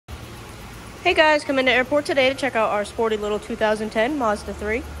Hey guys, come into airport today to check out our sporty little 2010 Mazda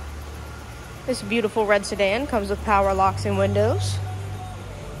 3. This beautiful red sedan comes with power locks and windows.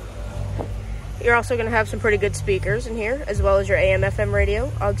 You're also going to have some pretty good speakers in here, as well as your AM/FM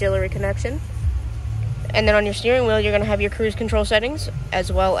radio, auxiliary connection. And then on your steering wheel, you're going to have your cruise control settings,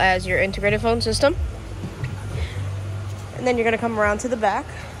 as well as your integrated phone system. And then you're going to come around to the back,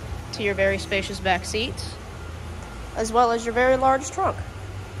 to your very spacious back seats, as well as your very large trunk.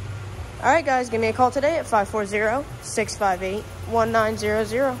 All right, guys, give me a call today at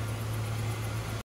 540-658-1900.